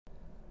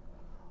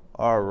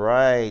All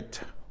right.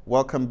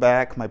 Welcome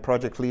back, my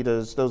project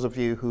leaders. Those of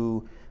you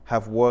who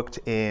have worked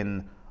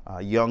in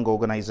young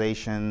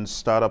organizations,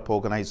 startup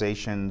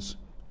organizations,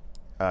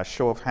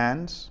 show of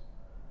hands.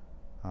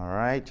 All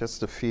right,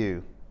 just a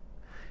few.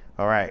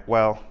 All right,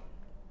 well,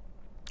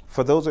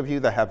 for those of you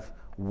that have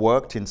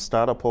worked in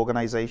startup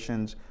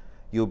organizations,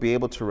 you'll be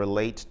able to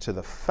relate to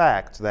the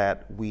fact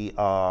that we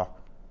are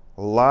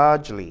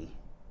largely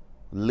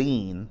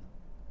lean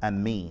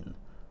and mean.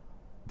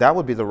 That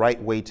would be the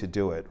right way to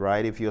do it,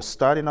 right? If you're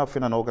starting off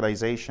in an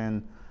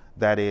organization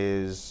that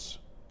is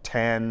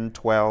 10,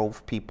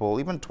 12 people,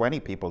 even 20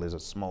 people is a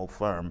small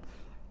firm.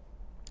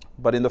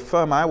 But in the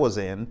firm I was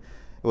in,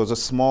 it was a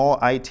small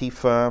IT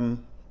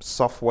firm,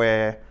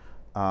 software,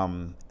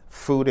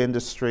 food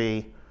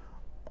industry.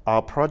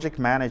 Our project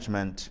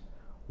management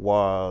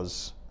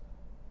was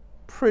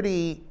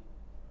pretty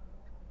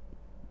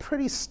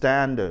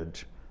standard.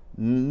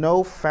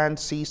 No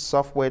fancy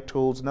software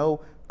tools,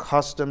 no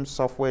custom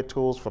software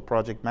tools for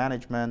project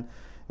management.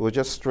 It was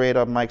just straight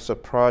up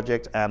Microsoft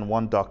Project and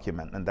one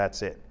document, and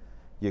that's it.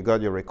 You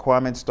got your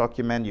requirements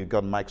document, you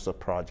got Microsoft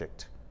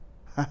Project.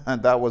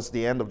 And that was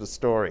the end of the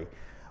story.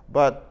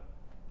 But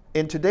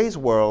in today's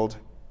world,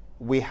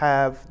 we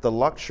have the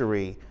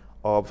luxury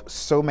of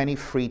so many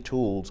free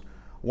tools.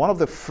 One of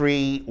the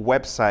free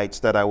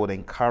websites that I would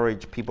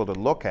encourage people to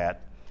look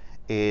at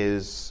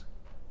is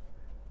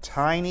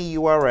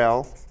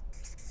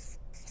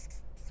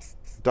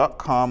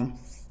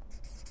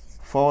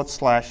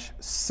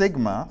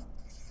tinyurl.com/Sigma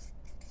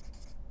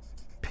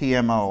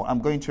PMO. I'm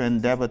going to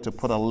endeavor to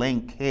put a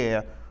link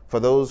here for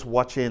those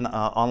watching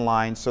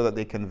online so that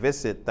they can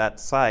visit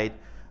that site.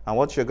 And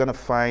what you're going to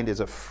find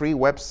is a free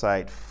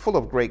website full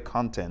of great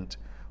content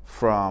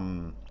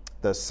from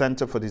the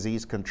Center for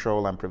Disease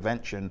Control and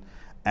Prevention.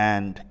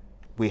 And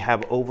we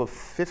have over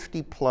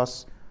 50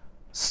 plus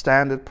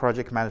standard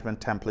project management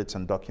templates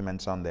and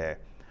documents on there.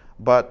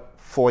 But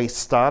for a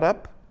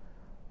startup,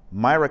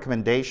 my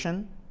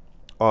recommendation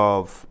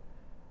of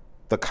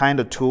the kind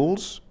of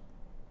tools,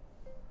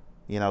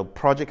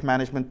 project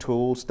management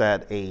tools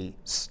that a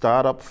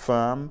startup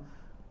firm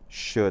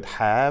should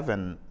have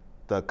and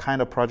the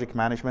kind of project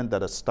management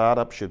that a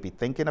startup should be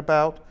thinking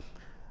about,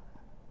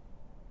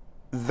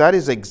 that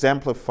is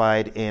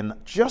exemplified in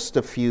just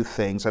a few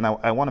things. And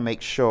I want to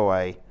make sure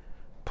I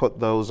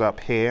put those up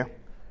here.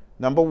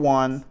 Number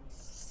one,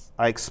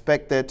 I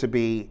expect there to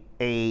be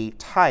a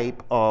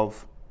type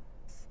of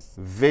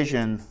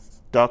vision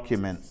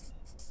document.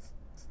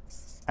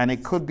 And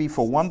it could be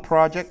for one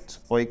project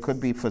or it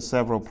could be for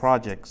several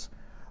projects.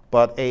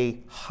 But a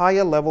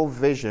higher level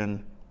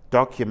vision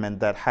document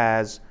that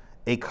has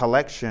a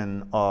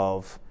collection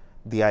of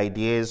the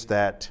ideas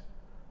that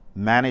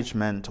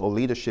management or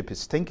leadership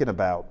is thinking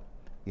about,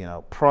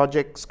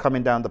 projects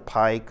coming down the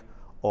pike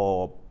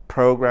or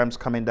programs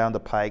coming down the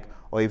pike,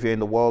 or if you're in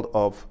the world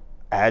of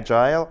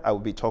agile, I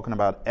would be talking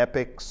about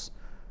epics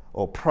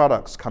or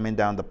products coming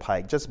down the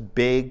pike, just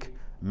big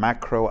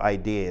macro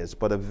ideas,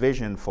 but a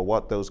vision for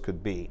what those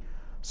could be.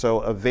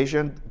 So a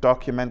vision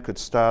document could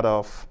start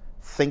off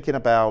thinking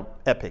about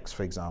epics,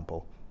 for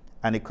example,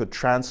 and it could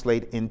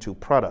translate into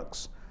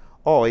products.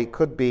 Or it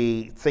could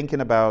be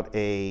thinking about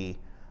a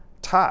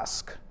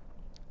task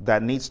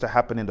that needs to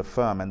happen in the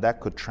firm, and that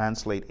could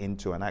translate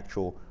into an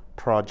actual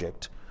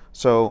project.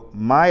 So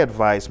my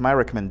advice, my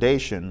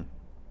recommendation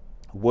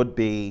would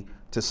be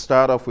to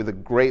start off with a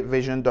great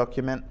vision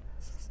document.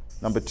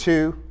 Number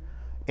two,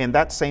 in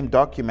that same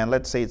document,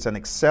 let's say it's an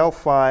Excel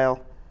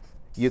file,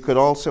 you could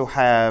also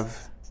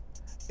have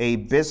a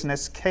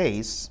business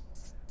case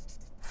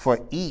for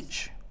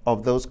each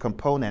of those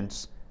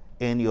components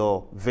in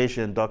your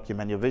vision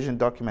document. Your vision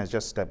document is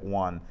just step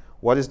one.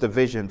 What is the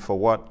vision for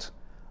what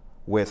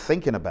we're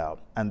thinking about?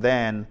 And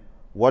then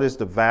what is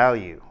the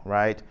value,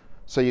 right?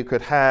 So you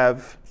could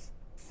have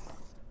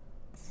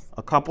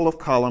a couple of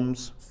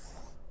columns,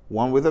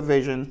 one with a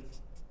vision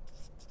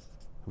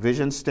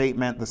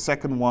statement, the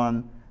second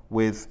one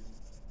with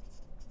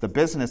the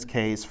business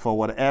case for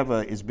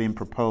whatever is being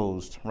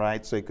proposed,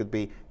 right? So it could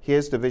be,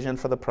 here's the vision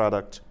for the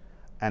product,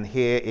 and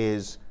here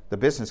is the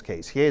business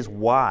case. Here's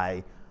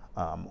why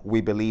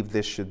we believe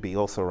this should be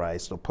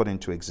authorized or put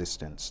into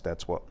existence.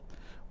 That's what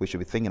we should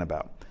be thinking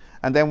about.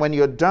 And then when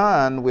you're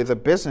done with a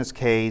business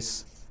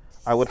case,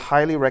 I would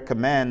highly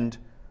recommend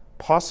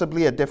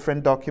possibly a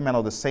different document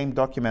or the same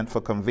document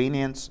for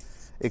convenience.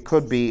 It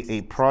could be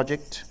a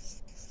project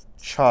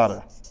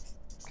charter,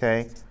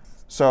 okay?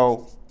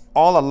 So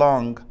all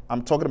along,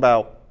 I'm talking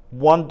about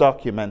one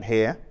document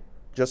here,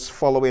 just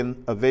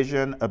following a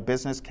vision, a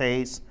business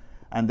case,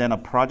 and then a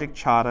project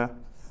charter,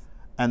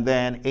 and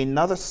then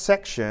another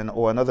section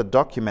or another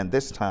document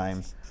this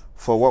time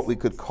for what we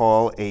could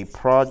call a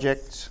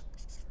project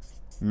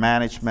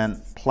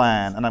management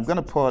plan. And I'm going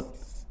to put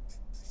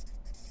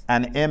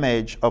an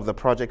image of the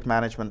project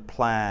management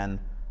plan.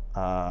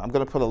 I'm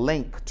going to put a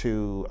link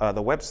to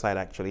the website,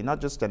 actually,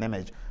 not just an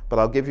image, but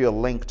I'll give you a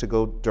link to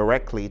go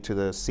directly to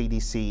the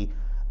CDC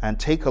and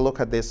take a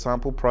look at this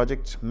sample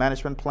project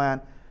management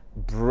plan.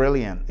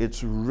 Brilliant.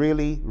 It's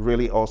really,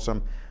 really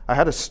awesome. I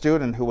had a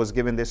student who was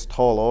given this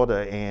tall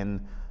order in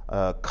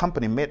a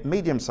company,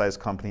 medium-sized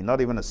company,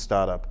 not even a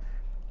startup.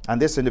 And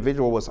this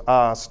individual was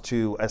asked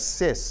to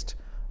assist,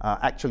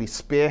 actually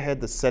spearhead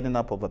the setting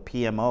up of a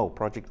PMO,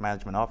 Project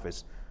Management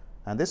Office.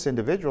 And this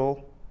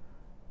individual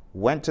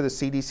went to the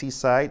CDC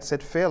site,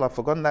 said, Phil, I've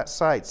forgotten that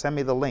site, send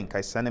me the link.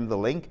 I sent him the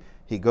link.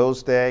 He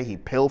goes there, he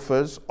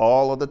pilfers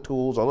all of the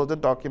tools, all of the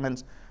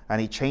documents, and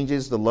he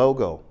changes the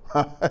logo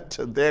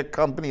to their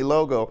company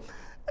logo.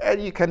 And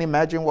you can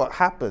imagine what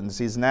happens.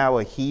 He's now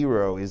a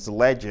hero, he's a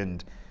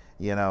legend.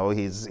 You know,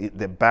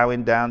 they're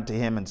bowing down to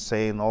him and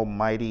saying,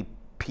 almighty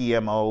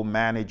PMO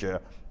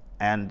manager,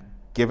 and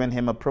giving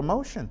him a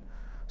promotion.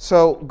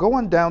 So go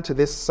on down to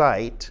this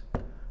site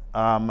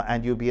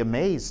and you'll be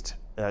amazed.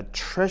 A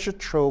treasure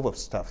trove of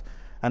stuff.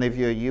 And if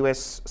you're a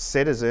U.S.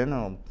 citizen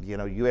or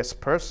U.S.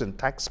 person,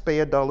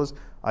 taxpayer dollars,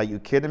 are you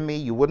kidding me?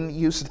 You wouldn't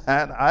use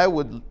that? I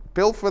would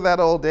bill for that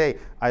all day.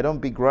 I don't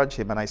begrudge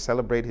him and I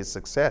celebrate his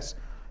success.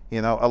 A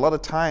lot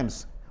of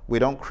times we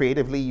don't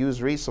creatively use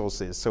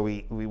resources, so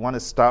we want to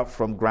start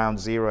from ground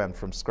zero and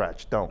from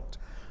scratch. Don't.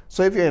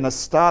 So if you're in a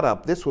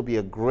startup, this will be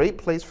a great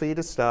place for you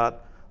to start.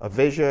 A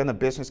vision, a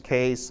business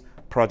case,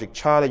 project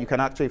charter. You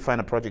can actually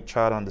find a project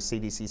charter on the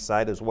CDC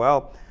site as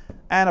well.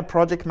 And a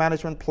project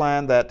management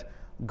plan that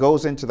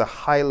goes into the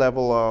high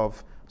level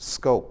of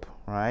scope,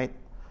 right?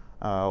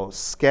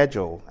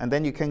 Schedule. And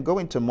then you can go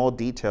into more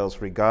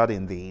details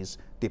regarding these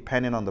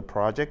depending on the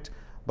project.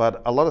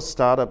 But a lot of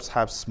startups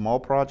have small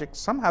projects.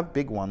 Some have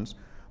big ones.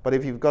 But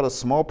if you've got a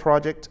small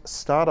project,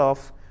 start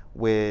off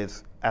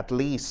with at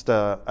least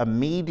a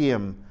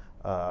medium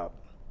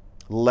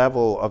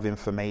level of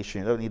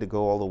information. You don't need to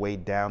go all the way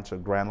down to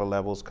granular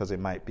levels because it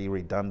might be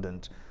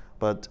redundant.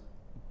 But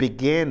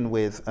begin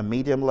with a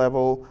medium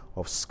level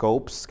of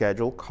scope,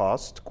 schedule,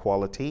 cost,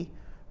 quality,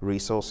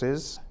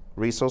 resources,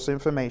 resource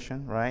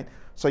information, right?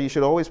 So you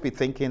should always be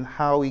thinking,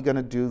 how are we going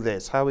to do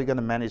this? How are we going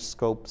to manage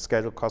scope,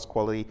 schedule, cost,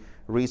 quality,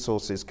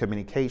 resources,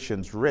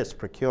 communications, risk,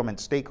 procurement,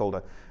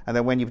 stakeholder? And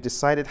then when you've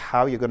decided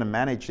how you're going to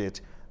manage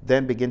it,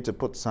 then begin to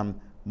put some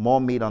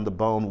more meat on the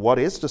bone. What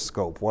is the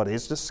scope? What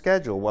is the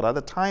schedule? What are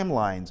the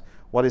timelines?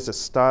 What is the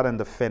start and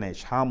the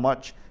finish? How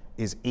much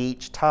is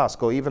each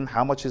task, or even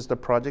how much is the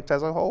project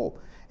as a whole?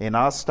 In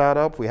our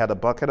startup, we had a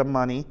bucket of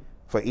money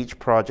for each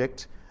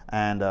project,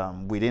 and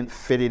we didn't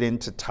fit it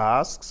into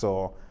tasks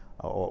or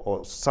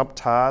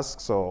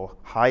subtasks or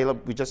high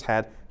level. We just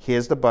had,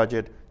 here's the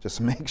budget, just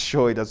make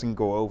sure it doesn't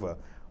go over.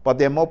 But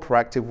there are more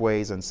proactive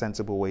ways and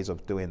sensible ways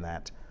of doing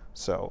that.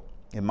 So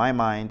in my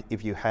mind,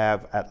 if you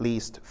have at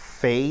least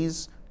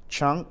phase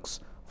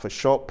chunks for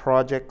short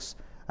projects,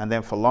 and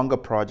then for longer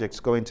projects,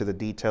 go into the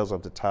details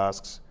of the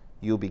tasks,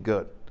 you'll be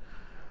good.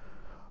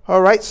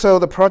 All right, so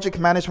the project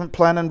management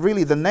plan, and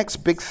really the next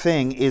big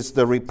thing is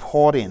the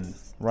reporting,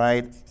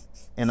 right?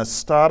 In a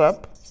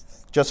startup,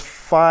 just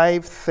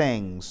 5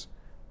 things: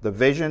 the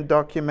vision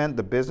document,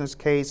 the business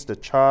case, the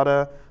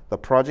charter, the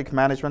project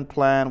management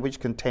plan, which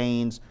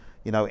contains,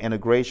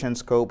 integration,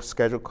 scope,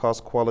 schedule,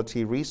 cost,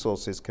 quality,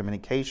 resources,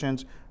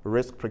 communications,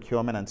 risk,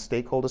 procurement, and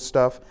stakeholder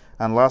stuff.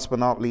 And last but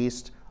not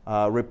least,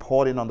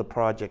 reporting on the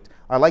project.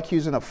 I like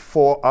using a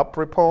 4UP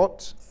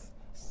report,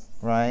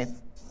 right?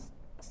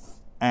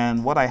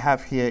 And what I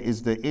have here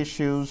is the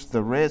issues,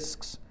 the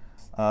risks,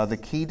 the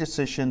key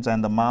decisions,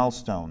 and the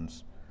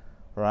milestones,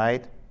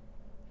 right?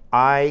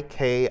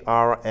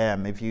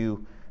 IKRM. If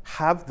you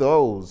have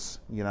those,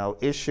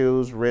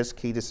 issues, risk,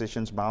 key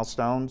decisions,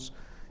 milestones,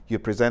 you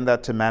present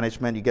that to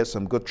management, you get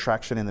some good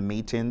traction in the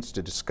meetings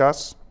to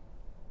discuss,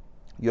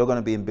 you're going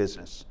to be in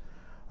business.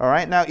 All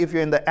right, now if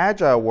you're in the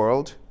agile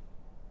world,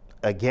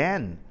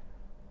 again,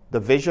 the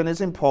vision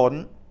is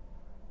important.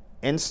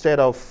 Instead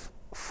of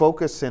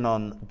focusing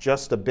on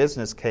just a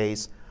business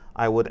case,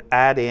 I would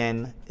add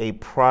in a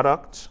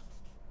product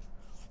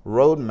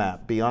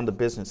roadmap beyond the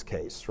business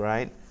case,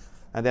 right?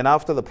 And then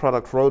after the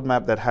product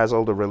roadmap that has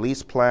all the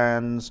release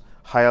plans,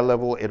 higher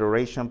level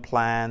iteration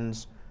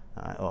plans,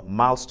 or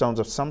milestones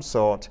of some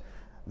sort,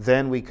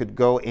 then we could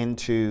go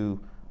into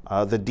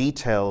the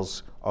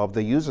details of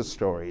the user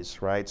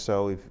stories, right?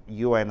 So if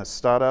you are in a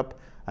startup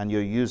and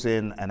you're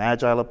using an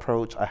agile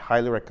approach, I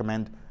highly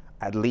recommend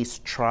at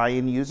least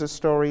trying user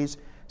stories,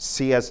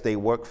 see as they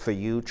work for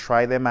you,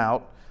 try them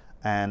out,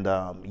 and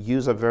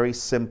use a very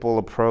simple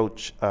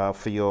approach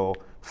for your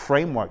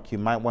framework. You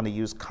might want to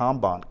use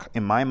Kanban.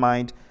 In my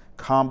mind,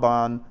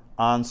 Kanban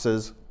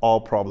answers all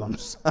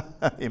problems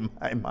in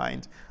my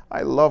mind.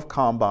 I love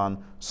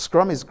Kanban.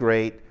 Scrum is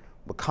great,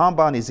 but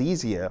Kanban is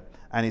easier,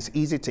 and it's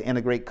easy to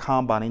integrate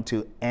Kanban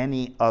into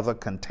any other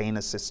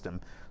container system.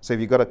 So if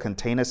you've got a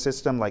container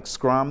system like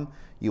Scrum,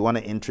 you want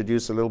to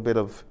introduce a little bit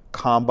of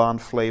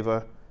Kanban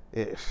flavor,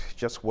 it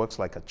just works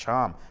like a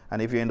charm.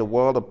 And if you're in the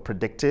world of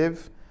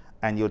predictive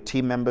and your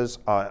team members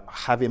are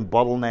having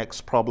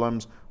bottlenecks,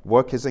 problems,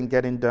 work isn't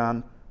getting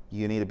done,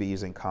 you need to be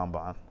using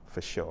Kanban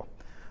for sure.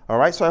 All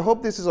right, so I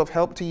hope this is of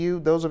help to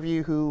you. Those of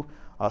you who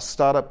are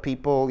startup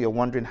people, you're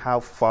wondering how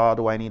far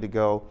do I need to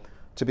go?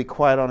 To be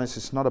quite honest,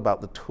 it's not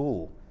about the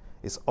tool.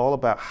 It's all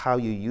about how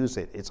you use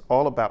it. It's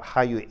all about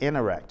how you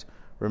interact.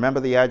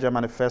 Remember, the Agile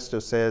Manifesto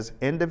says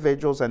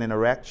individuals and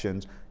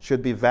interactions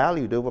should be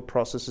valued over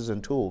processes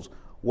and tools.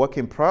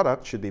 Working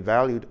product should be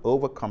valued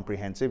over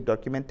comprehensive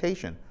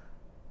documentation.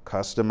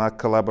 Customer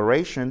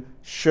collaboration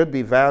should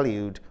be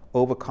valued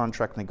over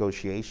contract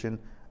negotiation,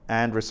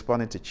 and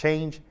responding to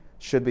change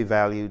should be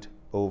valued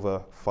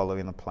over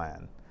following a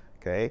plan.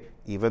 Okay?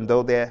 Even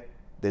though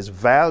there's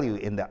value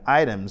in the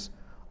items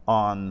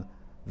on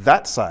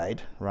that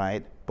side,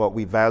 right? But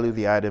we value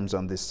the items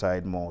on this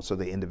side more. So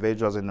the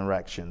individuals'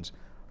 interactions,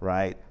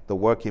 right? The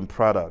working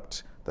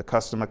product, the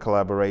customer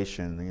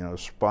collaboration,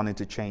 responding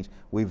to change.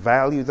 We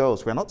value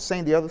those. We're not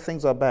saying the other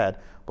things are bad,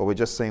 but we're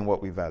just saying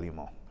what we value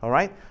more. All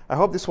right? I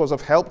hope this was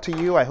of help to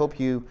you. I hope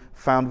you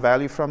found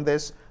value from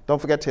this. Don't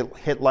forget to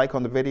hit like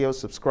on the video,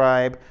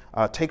 subscribe,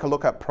 take a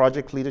look at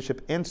Project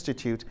Leadership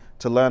Institute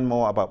to learn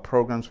more about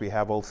programs we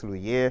have all through the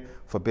year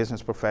for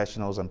business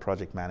professionals and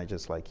project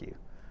managers like you.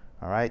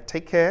 All right?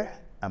 Take care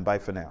and bye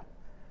for now.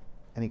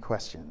 Any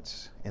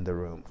questions in the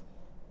room?